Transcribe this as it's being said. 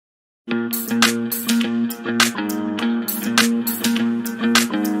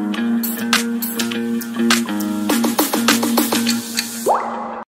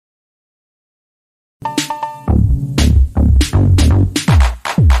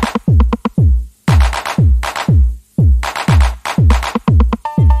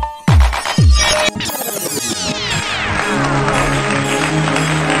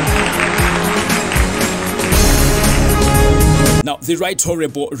Now, the Right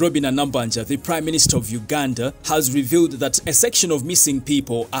Honorable Robin Anambanja, the Prime Minister of Uganda, has revealed that a section of missing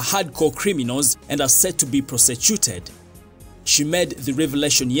people are hardcore criminals and are set to be prosecuted. She made the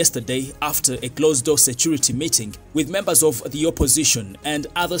revelation yesterday after a closed-door security meeting with members of the opposition and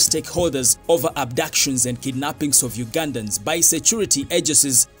other stakeholders over abductions and kidnappings of Ugandans by security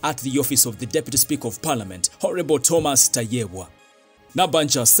agencies at the office of the Deputy Speaker of Parliament, Honorable Thomas Tayebwa.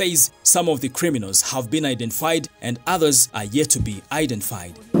 Nabanja says some of the criminals have been identified and others are yet to be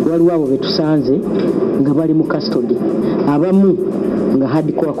identified. Waliwo abo betusanze nga bali mu custody, abamu nga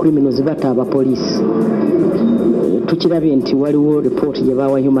hardcore criminals bataba police. Tukirabye nti waliwo report gye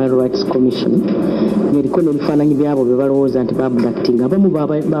bawa Human Rights Commission ng'eriko n'ebifaananyi byabo bye balowooza nti babducting, abamu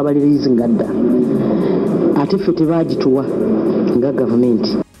babalirizinga dda ate ffe tebaagituwa nga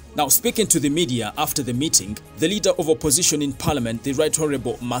government. Now, speaking to the media after the meeting, the leader of opposition in parliament, the Right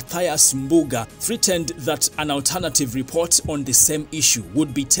Honorable Matthias Mbuga, threatened that an alternative report on the same issue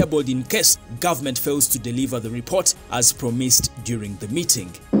would be tabled in case government fails to deliver the report as promised during the meeting.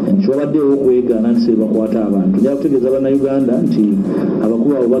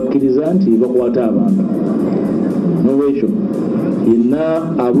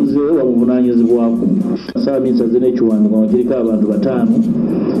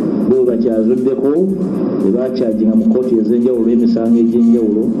 bakyazuddeko bebakyaginga mu kooti ez'enjawulo emisango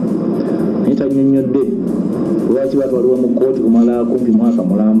egy'enjawulo netanyonyodde lwaki batwaliwa mu kooti kumala kumpi mwaka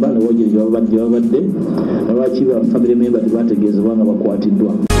mulamba newogere gyebabadde lwaki ba family member tebategeezebwa nga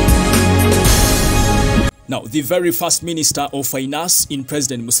bakwatiddwa. Now, the very first Minister of Finance in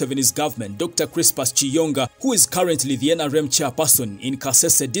President Museveni's government, Dr. Crispus Chiyonga, who is currently the NRM chairperson in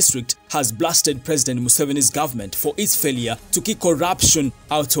Kasese district, has blasted President Museveni's government for its failure to keep corruption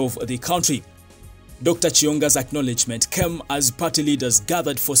out of the country. Dr. Chiyonga's acknowledgement came as party leaders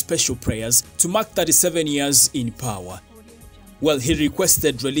gathered for special prayers to mark 37 years in power. Well, he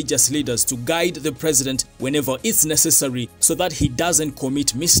requested religious leaders to guide the president whenever it's necessary so that he doesn't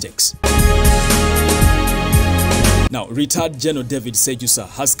commit mistakes. Now, retired General David Sejusa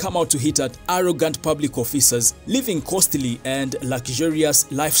has come out to hit at arrogant public officers living costly and luxurious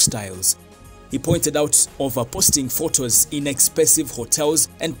lifestyles. He pointed out over posting photos in expensive hotels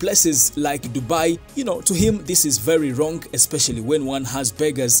and places like Dubai. To him, this is very wrong, especially when one has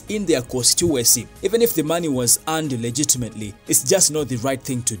beggars in their constituency. Even if the money was earned legitimately, it's just not the right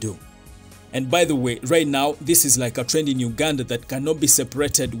thing to do. And by the way, right now, this is like a trend in Uganda that cannot be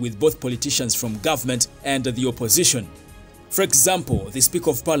separated with both politicians from government and the opposition. For example, the Speaker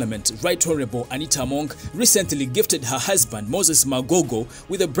of Parliament, Right Honorable Anita Among, recently gifted her husband, Moses Magogo,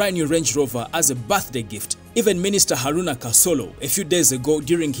 with a brand new Range Rover as a birthday gift. Even Minister Haruna Kasolo, a few days ago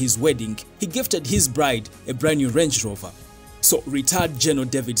during his wedding, he gifted his bride a brand new Range Rover. So, retired General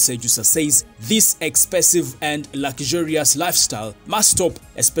David Sejusa says this expensive and luxurious lifestyle must stop,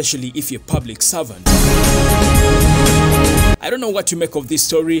 especially if you're a public servant. I don't know what to make of this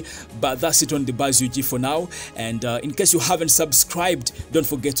story, but that's it on the Buzz UG for now. And in case you haven't subscribed, don't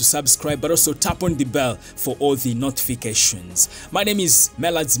forget to subscribe, but also tap on the bell for all the notifications. My name is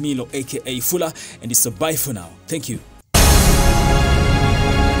Melads Milo, aka Fuller, and it's a bye for now. Thank you.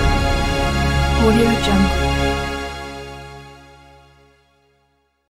 Audio Jungle.